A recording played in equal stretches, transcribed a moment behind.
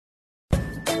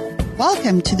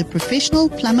Welcome to the Professional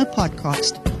Plumber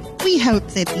Podcast. We hope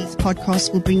that these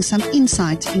podcasts will bring some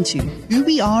insight into who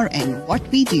we are and what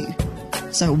we do.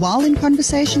 So while in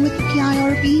conversation with the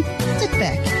PIRB, sit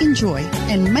back, enjoy,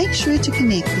 and make sure to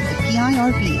connect with the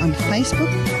PIRB on Facebook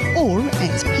or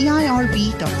at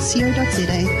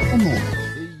pirb.co.za for more.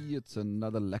 Hey, it's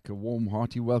another lekker warm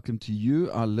hearty welcome to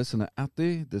you, our listener out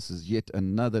there. This is yet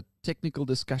another technical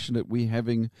discussion that we're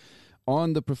having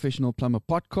on the Professional Plumber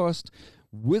Podcast.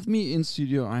 With me in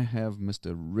studio, I have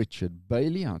Mr. Richard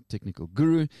Bailey, our technical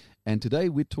guru, and today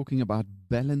we're talking about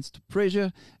balanced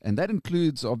pressure, and that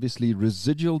includes, obviously,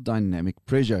 residual dynamic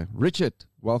pressure. Richard,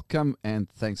 welcome,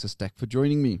 and thanks a stack for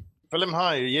joining me. Willem,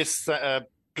 hi. Yes,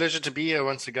 pleasure to be here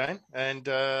once again, and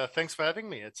thanks for having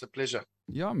me. It's a pleasure.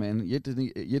 Yeah, man. Yet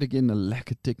again, a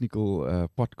lack of technical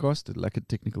podcast, a lack of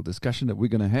technical discussion that we're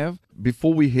going to have.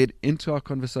 Before we head into our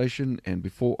conversation and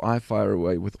before I fire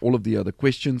away with all of the other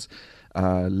questions,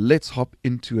 let's hop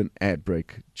into an ad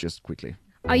break just quickly.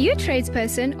 Are you a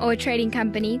tradesperson or a trading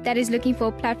company that is looking for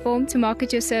a platform to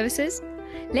market your services?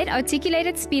 Let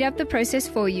Articulated speed up the process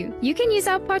for you. You can use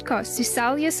our podcast to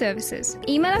sell your services.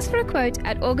 Email us for a quote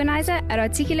at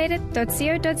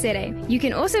organizer@articulated.co.za. You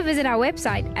can also visit our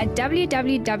website at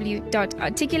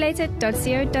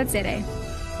www.articulated.co.za.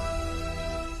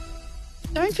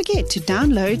 Don't forget to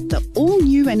download the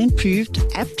all-new and improved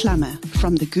App Plumber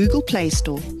from the Google Play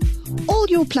Store. All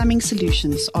your plumbing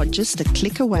solutions are just a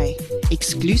click away,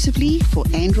 exclusively for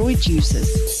Android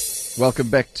users. Welcome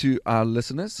back to our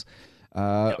listeners.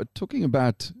 Talking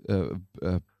about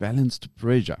balanced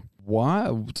pressure.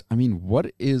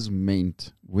 What is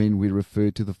meant when we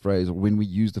refer to the phrase, or when we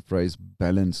use the phrase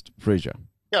balanced pressure?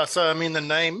 Yeah, so the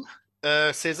name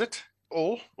says it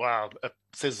all. Wow, it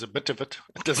says a bit of it.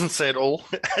 It doesn't say it all,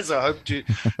 as I hope to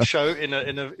show in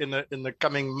the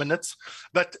coming minutes.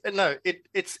 But no,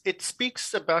 it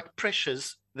speaks about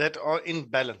pressures that are in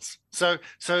balance. So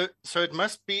it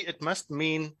must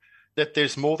mean that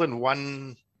there's more than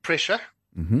one pressure,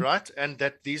 right? And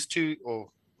that these two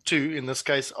in this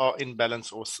case are in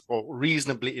balance or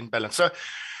reasonably in balance. So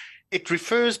it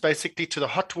refers basically to the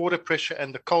hot water pressure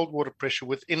and the cold water pressure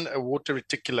within a water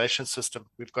reticulation system.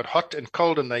 We've got hot and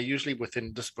cold, and they're usually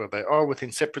within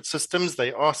separate systems.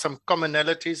 There are some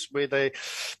commonalities but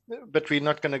we're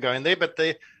not going to go in there. But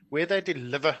where they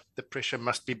deliver the pressure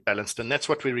must be balanced, and that's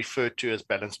what we refer to as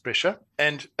balanced pressure.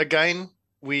 And again,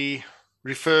 we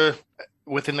refer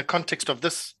within the context of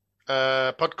this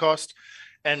podcast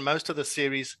and most of the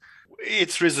series,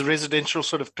 it's residential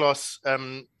sort of class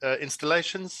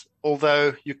installations,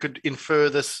 although you could infer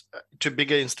this to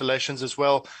bigger installations as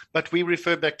well. But we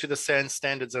refer back to the SANS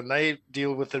standards, and they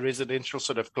deal with the residential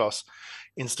sort of class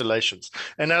installations.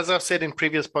 And as I've said in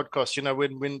previous podcasts,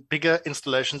 when bigger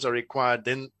installations are required,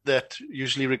 then that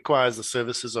usually requires the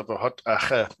services of a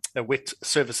wet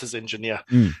services engineer.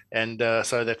 And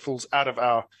so that falls out of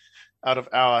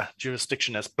our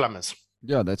jurisdiction as plumbers.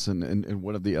 Yeah, that's in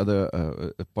one of the other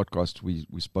podcasts we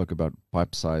spoke about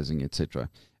pipe sizing,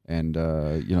 etc. And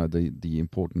the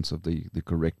importance of the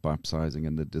correct pipe sizing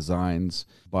and the designs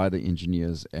by the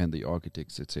engineers and the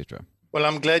architects, etc. Well,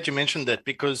 I'm glad you mentioned that,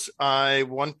 because I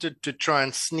wanted to try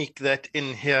and sneak that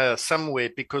in here somewhere,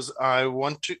 because I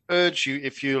want to urge you,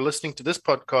 if you're listening to this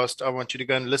podcast, I want you to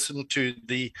go and listen to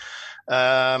the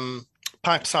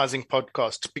pipe sizing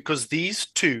podcast, because these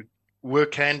two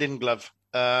work hand in glove.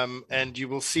 And you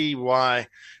will see why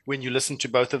when you listen to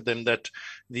both of them, that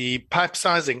the pipe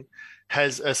sizing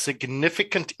has a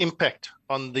significant impact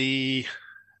on the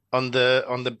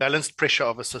balanced pressure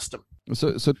of a system.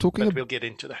 So talking, we'll get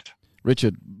into that.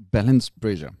 Richard, balanced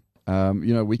pressure.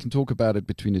 We can talk about it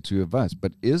between the two of us,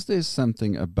 but is there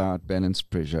something about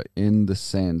balanced pressure in the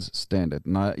SANS standard?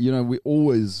 Now, we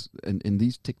always, in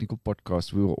these technical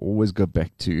podcasts, we will always go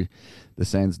back to the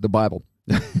SANS, the Bible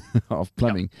of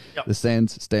plumbing, the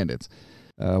SANS standards.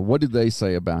 What did they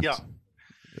say about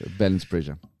balanced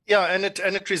pressure? Yeah, and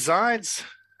it resides,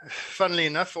 funnily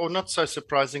enough, or not so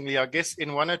surprisingly, I guess, in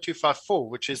 10254,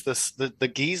 which is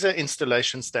the Giza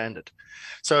installation standard.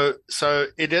 So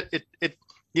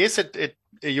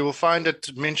you will find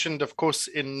it mentioned, of course,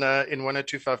 in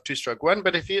 10252-1.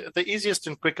 But the easiest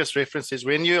and quickest reference is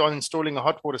when you are installing a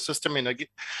hot water system in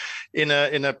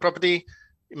a property,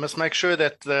 you must make sure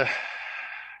that the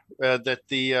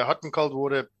hot and cold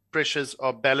water pressures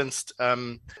are balanced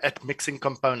at mixing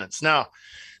components. Now,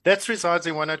 that resides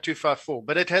in 10254,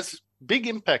 but it has big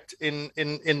impact in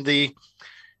the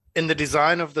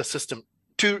design of the system.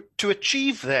 To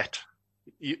achieve that,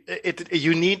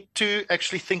 you need to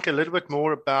actually think a little bit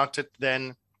more about it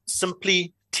than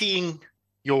simply teeing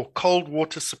your cold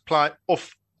water supply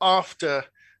off after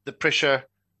the pressure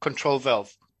control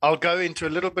valve. I'll go into a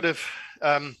little bit of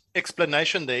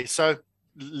explanation there. So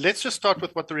let's just start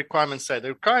with what the requirements say. The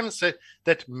requirements say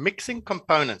that mixing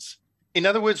components, in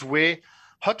other words, where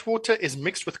hot water is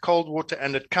mixed with cold water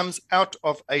and it comes out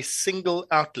of a single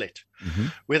outlet,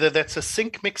 whether that's a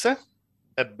sink mixer,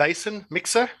 a basin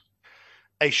mixer,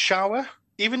 a shower,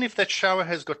 even if that shower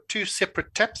has got two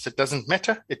separate taps, it doesn't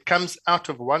matter. It comes out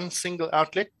of one single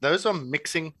outlet. Those are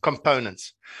mixing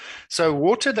components. So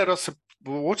water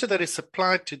that is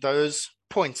supplied to those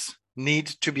points need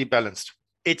to be balanced.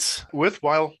 It's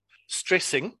worthwhile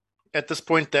stressing at this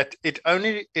point that it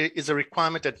only is a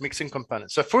requirement at mixing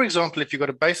components. So for example, if you've got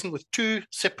a basin with two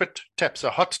separate taps, a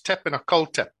hot tap and a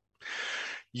cold tap,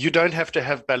 you don't have to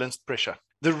have balanced pressure.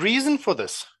 The reason for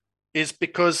this is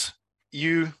because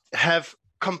you have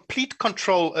complete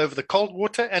control over the cold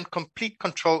water and complete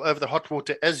control over the hot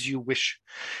water as you wish.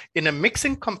 In a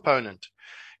mixing component,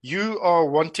 you are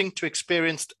wanting to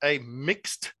experience a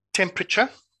mixed temperature.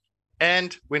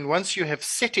 And once you have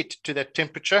set it to that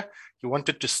temperature, you want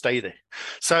it to stay there.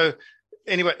 So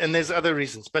anyway, and there's other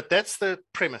reasons, but that's the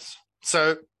premise.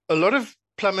 So a lot of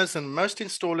plumbers and most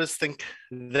installers think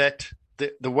that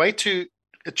the way to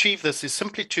achieve this is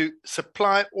simply to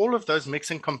supply all of those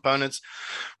mixing components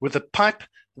with a pipe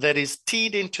that is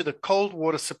teed into the cold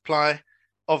water supply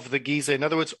of the geyser. In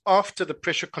other words, after the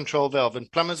pressure control valve,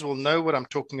 and plumbers will know what I'm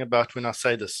talking about when I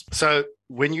say this. So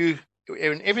when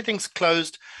everything's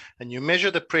closed and you measure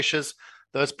the pressures,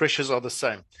 those pressures are the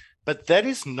same. But that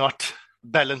is not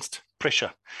balanced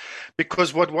pressure,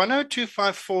 because what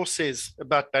 10254 says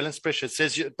about balanced pressure, it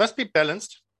says it must be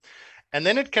balanced. And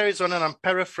then it carries on, and I'm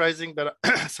paraphrasing, but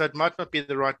so it might not be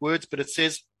the right words, but it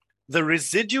says the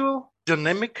residual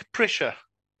dynamic pressure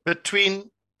between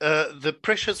the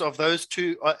pressures of those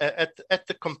two at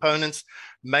the components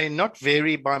may not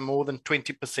vary by more than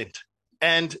 20%.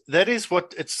 And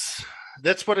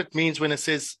that's what it means when it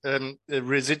says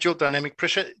residual dynamic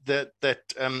pressure, that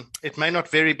it may not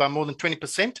vary by more than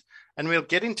 20%. And we'll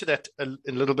get into that a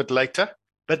little bit later.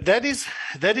 But that is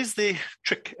the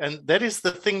trick, and that is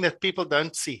the thing that people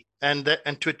don't see. And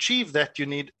to achieve that, you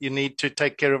need to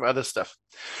take care of other stuff.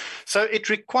 So it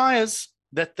requires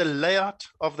that the layout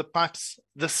of the pipes,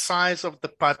 the size of the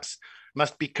pipes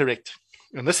must be correct.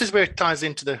 And this is where it ties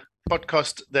into the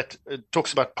podcast that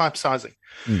talks about pipe sizing.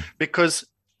 Because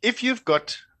if you've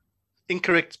got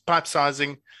incorrect pipe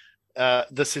sizing,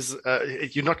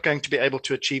 you're not going to be able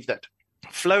to achieve that.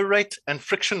 Flow rate and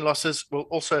friction losses will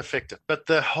also affect it. But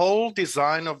the whole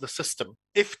design of the system,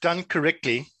 if done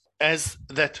correctly, as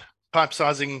that pipe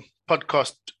sizing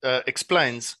podcast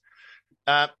explains,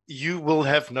 you will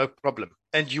have no problem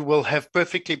and you will have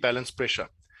perfectly balanced pressure.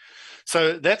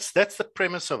 So that's the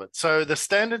premise of it. So the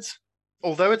standards,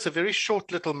 although it's a very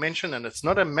short little mention and it's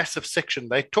not a massive section,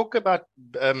 they talk about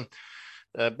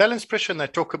balanced pressure and they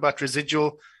talk about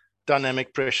residual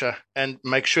dynamic pressure and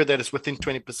make sure that it's within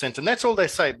 20%. And that's all they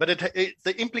say, but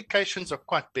the implications are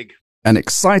quite big. An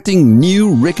exciting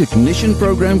new recognition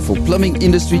program for plumbing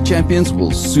industry champions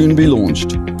will soon be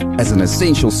launched. As an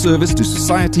essential service to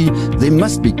society, there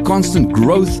must be constant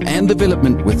growth and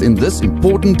development within this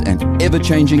important and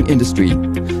ever-changing industry.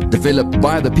 Developed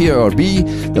by the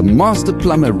PIRB, the Master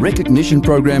Plumber Recognition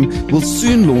Program will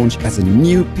soon launch as a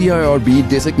new PIRB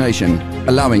designation,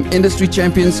 allowing industry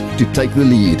champions to take the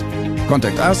lead.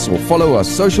 Contact us or follow our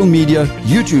social media,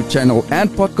 YouTube channel and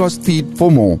podcast feed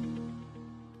for more.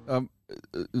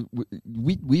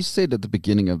 We said at the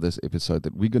beginning of this episode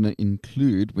that we're going to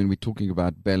include, when we're talking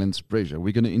about balanced pressure,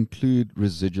 we're going to include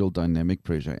residual dynamic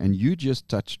pressure. And you just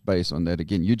touched base on that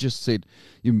again.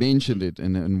 You mentioned it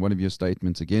in one of your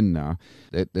statements again now,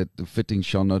 that the fitting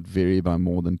shall not vary by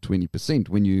more than 20%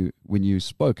 when you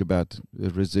spoke about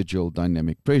residual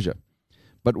dynamic pressure.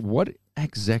 But what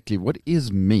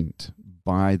is meant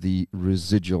by the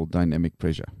residual dynamic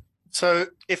pressure? So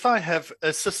if I have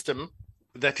a system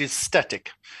that is static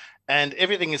and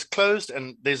everything is closed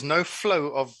and there's no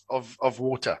flow of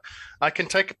water, I can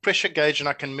take a pressure gauge and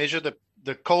I can measure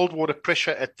the cold water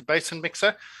pressure at the basin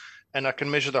mixer, and I can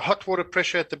measure the hot water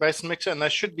pressure at the basin mixer, and they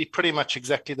should be pretty much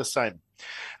exactly the same.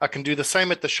 I can do the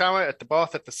same at the shower, at the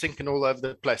bath, at the sink, and all over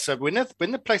the place. So when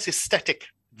the place is static,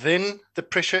 then the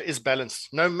pressure is balanced.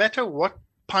 No matter what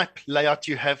pipe layout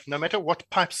you have, no matter what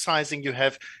pipe sizing you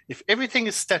have, if everything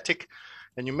is static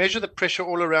and you measure the pressure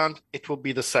all around, it will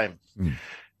be the same.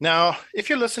 Now, if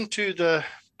you listen to the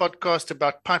podcast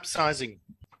about pipe sizing,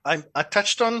 I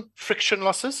touched on friction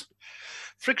losses.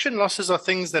 Friction losses are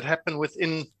things that happen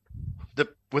within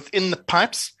the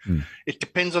pipes. It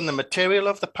depends on the material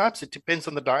of the pipes. It depends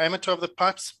on the diameter of the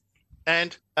pipes.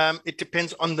 And it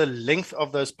depends on the length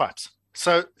of those pipes.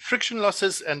 So friction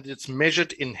losses, and it's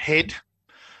measured in head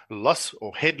loss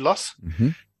or head loss,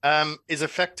 is a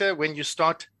factor when you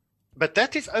start, but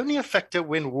that is only a factor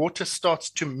when water starts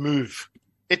to move.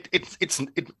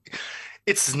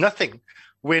 It's nothing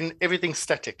when everything's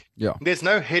static. Yeah. There's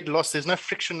no head loss, there's no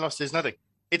friction loss, there's nothing.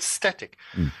 It's static.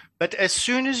 But as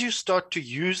soon as you start to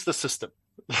use the system,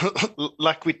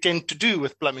 like we tend to do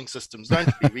with plumbing systems, don't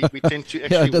we? We tend to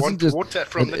actually want water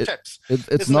from the taps.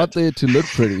 It's not there to look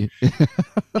pretty.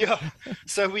 Yeah.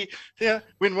 So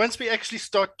once we actually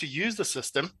start to use the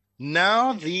system,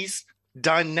 now these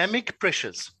dynamic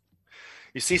pressures,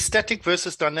 you see static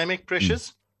versus dynamic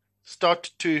pressures start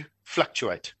to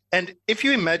fluctuate. And if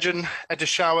you imagine at a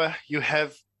shower, you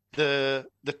have the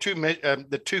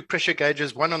two pressure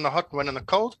gauges, one on the hot, one on the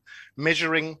cold,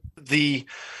 measuring the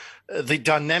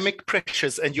dynamic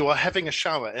pressures, and you are having a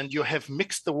shower and you have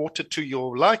mixed the water to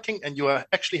your liking, and you are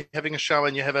actually having a shower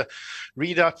and you have a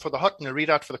readout for the hot and a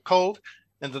readout for the cold,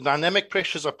 and the dynamic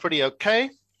pressures are pretty okay.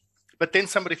 But then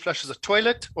somebody flushes a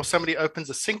toilet, or somebody opens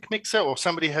a sink mixer, or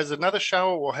somebody has another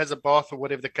shower or has a bath, or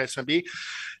whatever the case may be,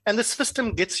 and the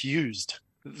system gets used.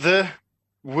 The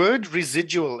word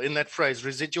residual in that phrase,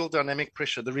 residual dynamic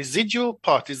pressure, the residual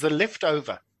part is the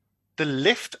leftover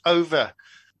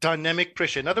dynamic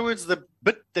pressure. In other words, the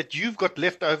bit that you've got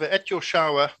left over at your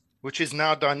shower, which is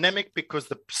now dynamic because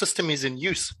the system is in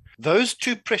use. Those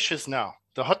two pressures now,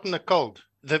 the hot and the cold,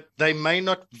 they may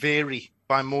not vary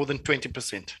by more than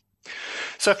 20%.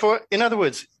 So in other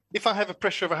words, if I have a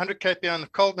pressure of 100 kPa on the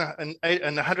cold and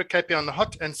 100 kPa on the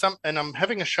hot, and I'm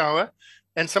having a shower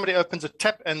and somebody opens a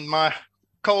tap and my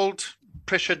cold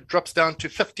pressure drops down to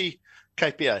 50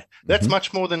 kPa, that's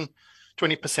much more than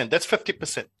 20%. That's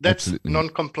 50%. That's Absolutely.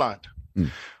 Non-compliant.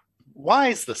 Why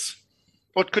is this?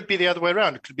 Or it could be the other way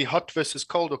around. It could be hot versus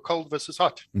cold or cold versus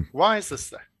hot. Why is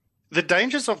this there? The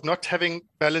dangers of not having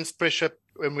balanced pressure,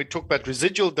 when we talk about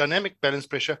residual dynamic balanced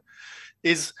pressure,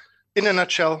 is, in a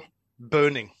nutshell,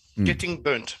 burning, getting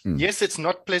burnt. Yes, it's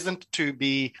not pleasant to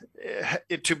be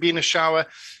in a shower,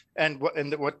 and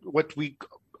what we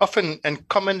often and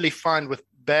commonly find with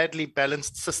badly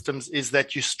balanced systems is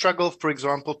that you struggle, for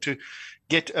example, to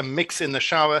get a mix in the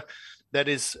shower that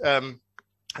is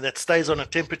that stays on a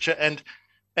temperature, and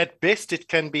at best it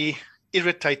can be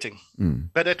irritating,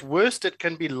 but at worst it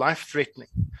can be life-threatening.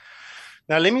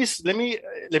 Now let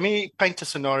me paint a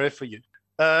scenario for you.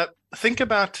 Think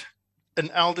about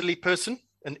an elderly person,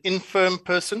 an infirm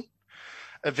person,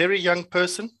 a very young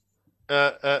person,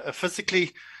 a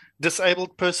physically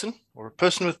disabled person, or a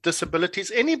person with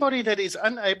disabilities, anybody that is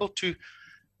unable to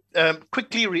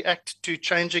quickly react to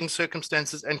changing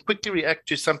circumstances and quickly react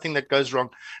to something that goes wrong.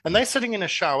 And they're sitting in a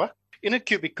shower, in a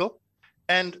cubicle,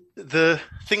 and the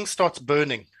thing starts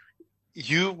burning.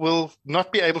 You will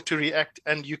not be able to react,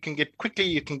 and you can get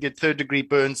 3rd-degree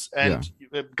burns and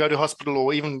go to hospital,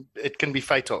 or even it can be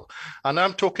fatal. And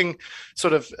I'm talking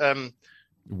sort of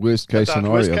worst case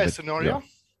scenario.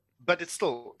 But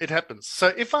it happens.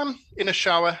 So if I'm in a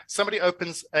shower, somebody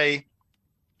opens a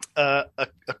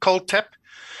cold tap,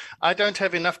 I don't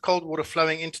have enough cold water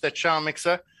flowing into that shower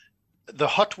mixer. The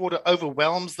hot water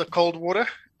overwhelms the cold water.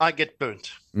 I get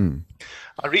burnt.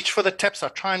 I reach for the taps. I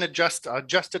try and adjust. I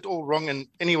adjust it all wrong, and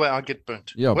anyway, I get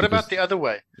burnt. What about the other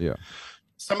way?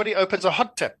 Somebody opens a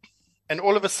hot tap, and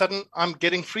all of a sudden, I'm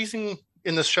getting freezing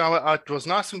in the shower. It was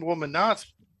nice and warm, and now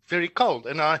it's very cold.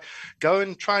 And I go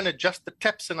and try and adjust the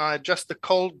taps, and I adjust the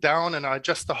cold down, and I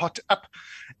adjust the hot up.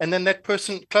 And then that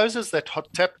person closes that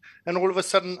hot tap, and all of a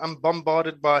sudden, I'm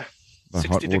bombarded by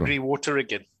 60-degree water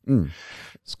again.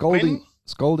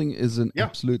 Scalding is an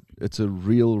absolute, it's a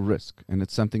real risk, and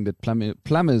it's something that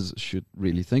plumbers should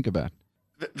really think about.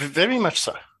 Very much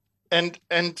so. And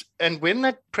when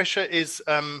that pressure is,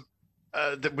 the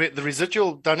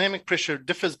residual dynamic pressure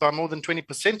differs by more than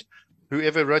 20%,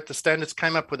 whoever wrote the standards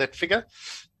came up with that figure.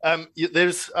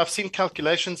 I've seen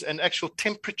calculations and actual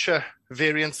temperature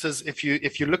variances. If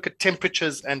you look at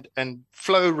temperatures and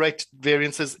flow rate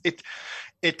variances, it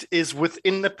is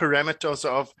within the parameters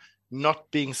of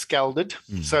not being scalded.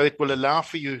 So it will allow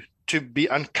for you to be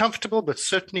uncomfortable, but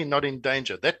certainly not in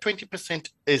danger. That 20%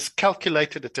 is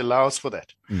calculated. It allows for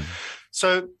that.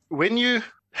 So when you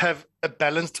have a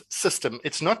balanced system,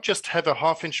 it's not just have a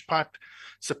half-inch pipe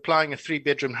supplying a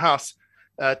 3-bedroom house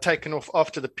taken off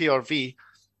after the PRV.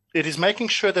 It is making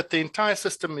sure that the entire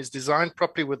system is designed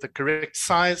properly with the correct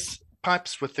size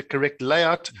pipes, with the correct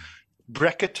layout,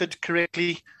 bracketed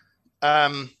correctly,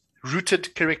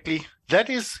 routed correctly. That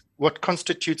is what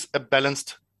constitutes a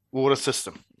balanced water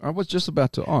system. I was just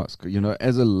about to ask,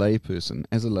 as a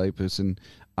layperson,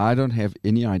 I don't have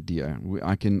any idea.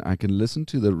 I can listen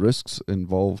to the risks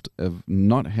involved of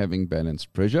not having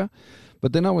balanced pressure,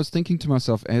 but then I was thinking to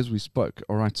myself as we spoke,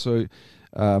 all right, so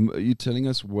you're telling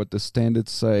us what the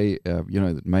standards say,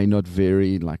 it may not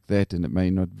vary like that, and it may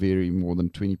not vary more than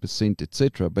 20%,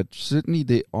 etc. But certainly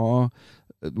there are,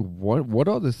 what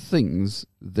are the things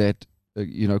that,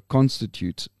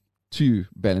 constitute to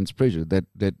balance pressure,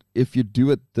 that if you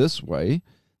do it this way,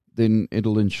 then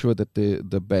it'll ensure that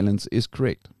the balance is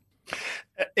correct.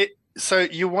 So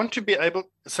you want to be able,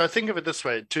 so think of it this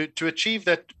way, to achieve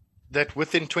that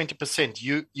within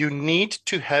 20%, you need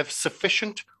to have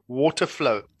sufficient water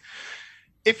flow.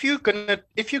 If you're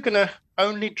gonna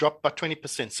only drop by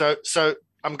 20%, so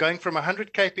I'm going from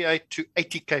 100 kPa to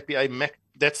 80 kPa max.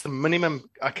 That's the minimum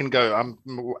I can go. I'm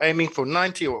aiming for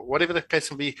 90 or whatever the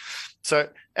case will be. So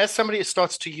as somebody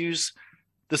starts to use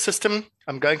the system,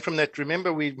 I'm going from that.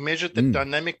 Remember, we measured the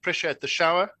dynamic pressure at the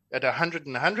shower at 100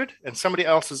 and 100, and somebody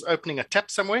else is opening a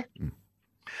tap somewhere.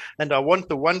 And I want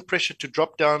the one pressure to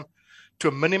drop down to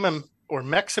a minimum or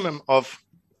maximum of,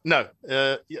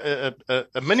 a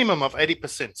minimum of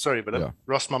 80%. Sorry, but I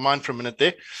lost my mind for a minute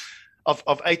there,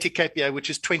 of 80 kPa, which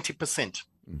is 20%.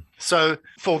 So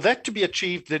for that to be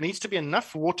achieved, there needs to be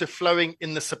enough water flowing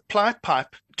in the supply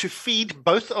pipe to feed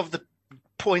both of the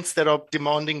points that are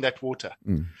demanding that water.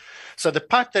 So the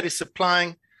pipe that is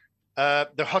supplying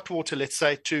the hot water, let's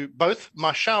say, to both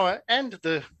my shower and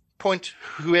the point,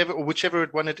 whichever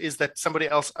one it is that somebody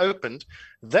else opened,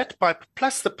 that pipe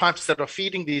plus the pipes that are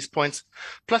feeding these points,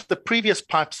 plus the previous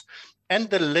pipes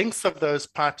and the length of those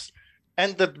pipes,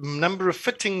 and the number of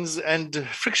fittings and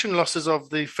friction losses of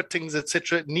the fittings,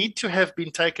 etc., need to have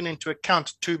been taken into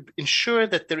account to ensure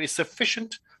that there is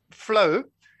sufficient flow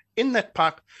in that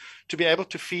pipe to be able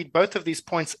to feed both of these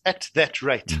points at that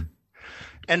rate.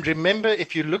 And remember,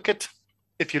 if you look at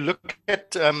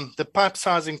the pipe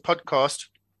sizing podcast,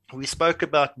 we spoke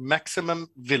about maximum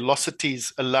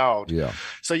velocities allowed.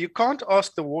 So you can't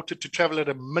ask the water to travel at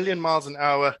 1,000,000 miles an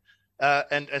hour,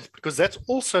 and because that's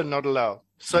also not allowed.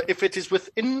 So if it is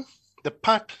within the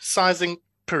pipe sizing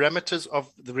parameters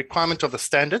of the requirement of the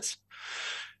standards,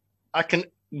 I can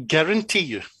guarantee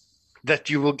you that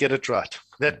you will get it right.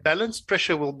 That balanced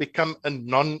pressure will become a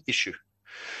non-issue.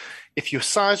 If you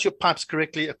size your pipes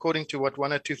correctly according to what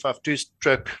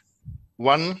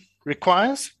 10252/1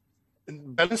 requires,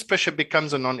 balanced pressure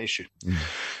becomes a non-issue.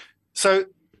 So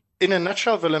in a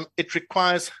nutshell, Willem, it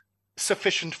requires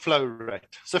sufficient flow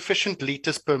rate, sufficient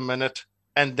liters per minute,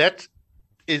 and that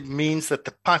it means that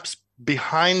the pipes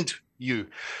behind you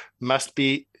must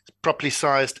be properly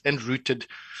sized and routed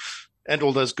and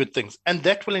all those good things. And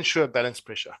that will ensure balanced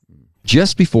pressure.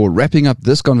 Just before wrapping up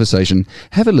this conversation,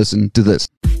 have a listen to this.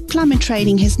 Plumber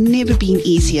training has never been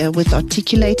easier with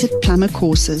articulated plumber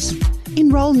courses.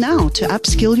 Enroll now to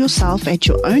upskill yourself at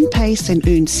your own pace and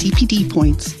earn CPD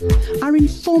points. Our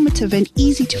informative and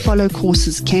easy to follow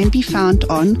courses can be found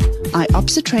on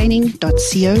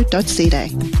iopsatraining.co.za.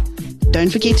 Don't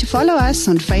forget to follow us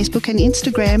on Facebook and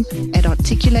Instagram at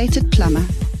Articulated Plumber.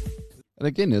 And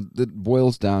again, it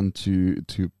boils down to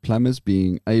plumbers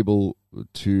being able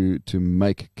to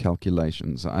make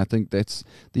calculations. I think that's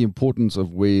the importance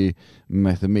of where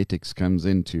mathematics comes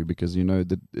into, because I know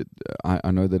that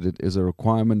it is a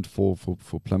requirement for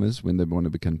plumbers when they want to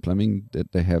become plumbing,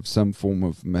 that they have some form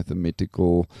of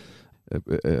mathematical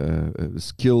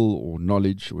skill or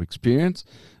knowledge or experience.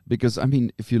 Because, I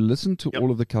mean, if you listen to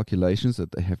all of the calculations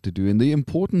that they have to do and the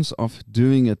importance of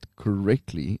doing it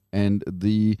correctly and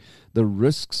the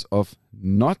risks of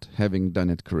not having done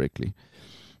it correctly,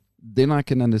 then I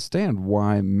can understand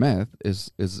why math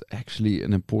is actually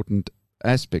an important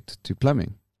aspect to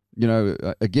plumbing.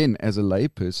 Again, as a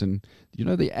layperson,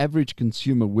 the average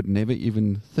consumer would never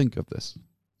even think of this.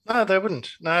 No, they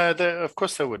wouldn't. No, of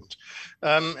course they wouldn't.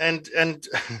 And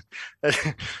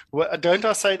don't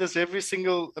I say this every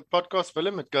single podcast,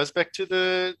 Willem? It goes back to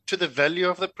the value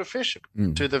of the profession,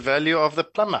 to the value of the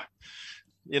plumber.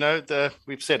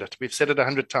 We've said it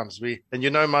 100 times.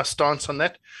 And my stance on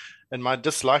that, and my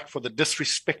dislike for the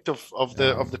disrespect of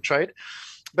the trade.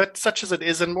 But such as it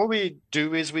is, and what we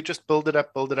do is we just build it up,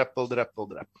 and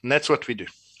that's what we do.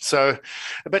 So,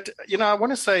 but I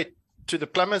want to say to the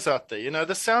plumbers out there,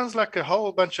 this sounds like a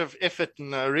whole bunch of effort,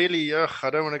 and really, I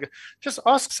don't want to go. Just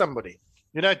ask somebody.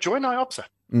 Join IOPSA.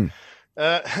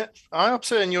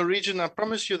 IOPSA in your region, I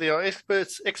promise you, there are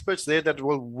experts there that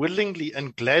will willingly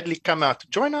and gladly come out.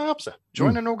 Join IOPSA.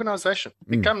 Join an organization.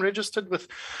 Become registered with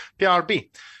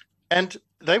PRB, and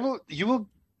you will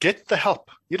get the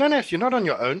help. You're not on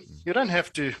your own. You don't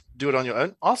have to do it on your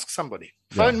own. Ask somebody.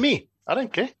 Phone me. I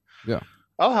don't care. Yeah.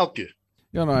 I'll help you.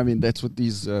 Yeah, no, I mean, that's what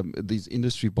these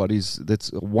industry bodies,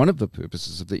 that's one of the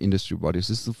purposes of the industry bodies,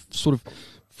 is to sort of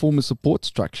form a support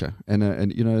structure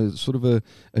and sort of a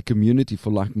community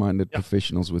for like-minded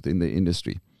professionals within the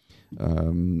industry.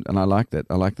 And I like that.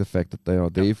 I like the fact that they are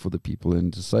there for the people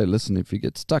and to say, listen, if you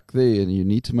get stuck there and you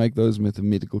need to make those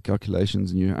mathematical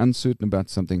calculations and you're uncertain about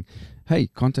something, hey,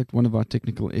 contact one of our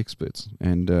technical experts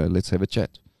and let's have a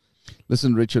chat.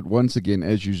 Listen, Richard, once again,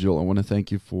 as usual, I want to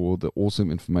thank you for the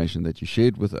awesome information that you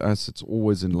shared with us. It's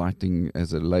always enlightening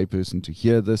as a layperson to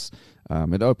hear this.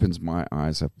 It opens my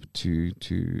eyes up to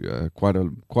quite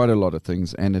a lot of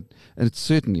things, and it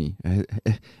certainly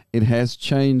it has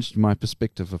changed my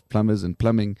perspective of plumbers and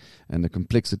plumbing and the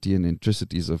complexity and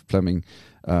intricacies of plumbing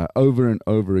over and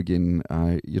over again.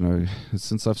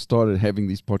 Since I've started having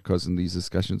these podcasts and these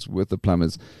discussions with the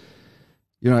plumbers,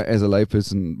 as a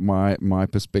layperson, my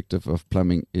perspective of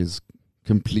plumbing is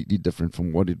completely different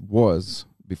from what it was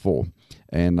before.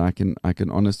 And I can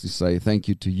honestly say thank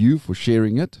you to you for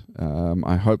sharing it.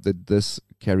 I hope that this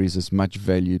carries as much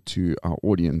value to our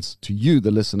audience, to you, the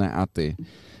listener out there,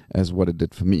 as what it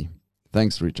did for me.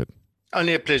 Thanks, Richard.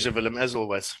 Only a pleasure, Willem, as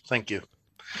always. Thank you.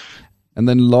 And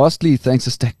then lastly, thanks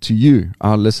a stack to you,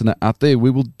 our listener out there. We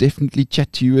will definitely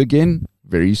chat to you again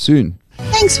very soon.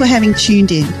 Thanks for having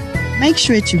tuned in. Make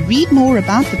sure to read more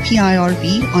about the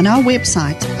PIRB on our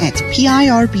website at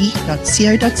pirb.co.za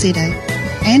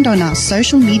and on our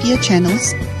social media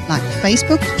channels like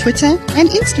Facebook, Twitter, and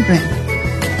Instagram.